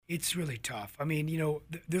It's really tough. I mean,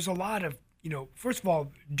 there's a lot of, first of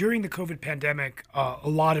all, during the COVID pandemic, a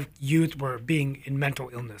lot of youth were being in mental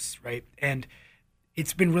illness, right? And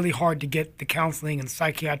it's been really hard to get the counseling and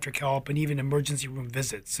psychiatric help and even emergency room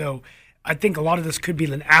visits. So I think a lot of this could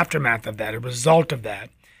be an aftermath of that, a result of that.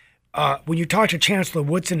 When you talk to Chancellor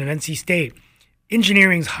Woodson at NC State,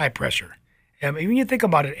 engineering's high pressure. When you think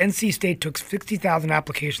about it, NC State took 60,000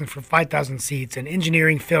 applications for 5,000 seats, and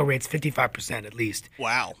engineering fail rate's 55% at least.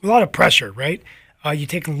 Wow. A lot of pressure, right? You're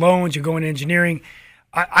taking loans, you're going to engineering.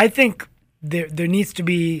 I think there needs to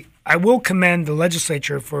be – I will commend the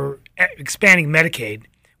legislature for expanding Medicaid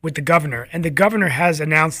with the governor. And the governor has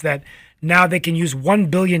announced that now they can use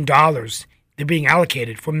 $1 billion they're being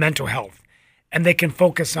allocated for mental health. And they can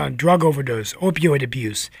focus on drug overdose, opioid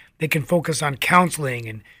abuse. They can focus on counseling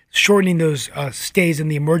and shortening those stays in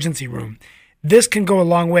the emergency room. This can go a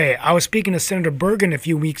long way. I was speaking to Senator Bergen a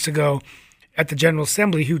few weeks ago at the General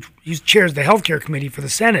Assembly, who chairs the Healthcare Committee for the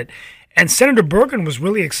Senate. And Senator Bergen was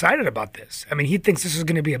really excited about this. I mean, he thinks this is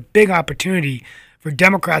going to be a big opportunity for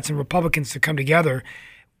Democrats and Republicans to come together.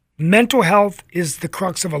 Mental health is the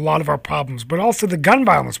crux of a lot of our problems, but also the gun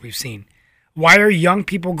violence we've seen. Why are young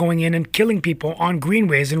people going in and killing people on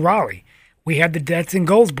greenways in Raleigh? We had the deaths in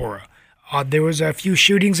Goldsboro. There was a few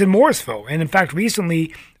shootings in Morrisville. And in fact,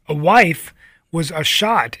 recently, a wife was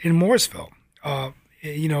shot in Morrisville,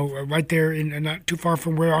 right there, not too far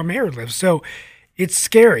from where our mayor lives. So it's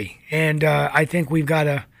scary. And I think we've got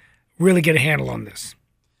to really get a handle on this.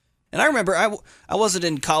 And I remember I wasn't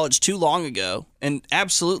in college too long ago. And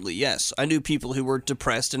absolutely, yes, I knew people who were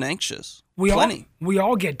depressed and anxious. We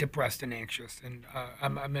all get depressed and anxious, and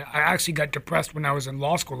I actually got depressed when I was in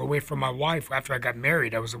law school, away from my wife. After I got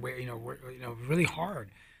married, I was away, really hard.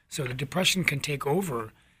 So the depression can take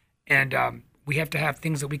over, and we have to have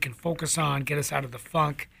things that we can focus on, get us out of the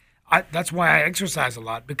funk. That's why I exercise a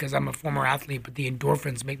lot, because I'm a former athlete, but the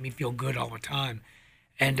endorphins make me feel good all the time,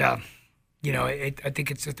 and I think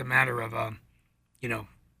it's just a matter of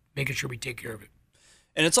making sure we take care of it.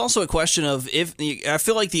 And it's also a question of I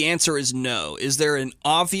feel like the answer is no. Is there an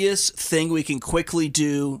obvious thing we can quickly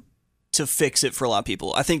do to fix it for a lot of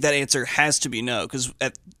people? I think that answer has to be no, because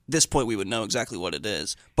at this point we would know exactly what it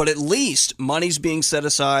is. But at least money's being set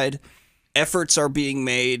aside, efforts are being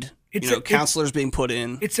made, counselors being put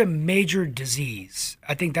in. It's a major disease.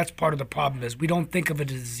 I think that's part of the problem is we don't think of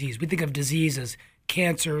it as a disease. We think of disease as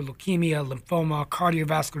cancer, leukemia, lymphoma,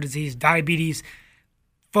 cardiovascular disease, diabetes.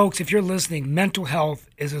 Folks, if you're listening, mental health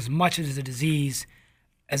is as much as a disease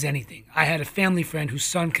as anything. I had a family friend whose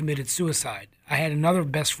son committed suicide. I had another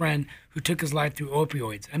best friend who took his life through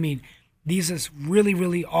opioids. I mean, these is really,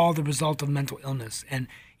 really all the result of mental illness, and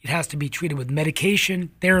it has to be treated with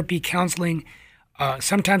medication, therapy, counseling.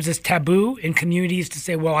 Sometimes it's taboo in communities to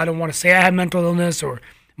say, well, I don't want to say I have mental illness, or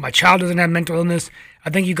my child doesn't have mental illness.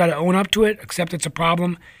 I think you got to own up to it, accept it's a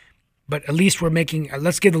problem. But at least we're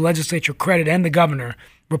let's give the legislature credit and the governor,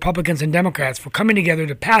 Republicans and Democrats, for coming together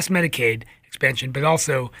to pass Medicaid expansion, but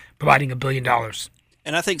also providing $1 billion.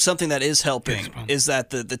 And I think something that is helping is that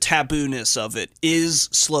the taboo-ness of it is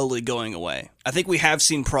slowly going away. I think we have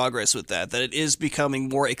seen progress with that it is becoming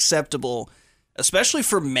more acceptable, especially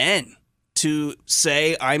for men, to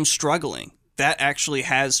say, I'm struggling. That actually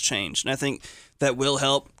has changed. And I think that will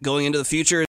help going into the future.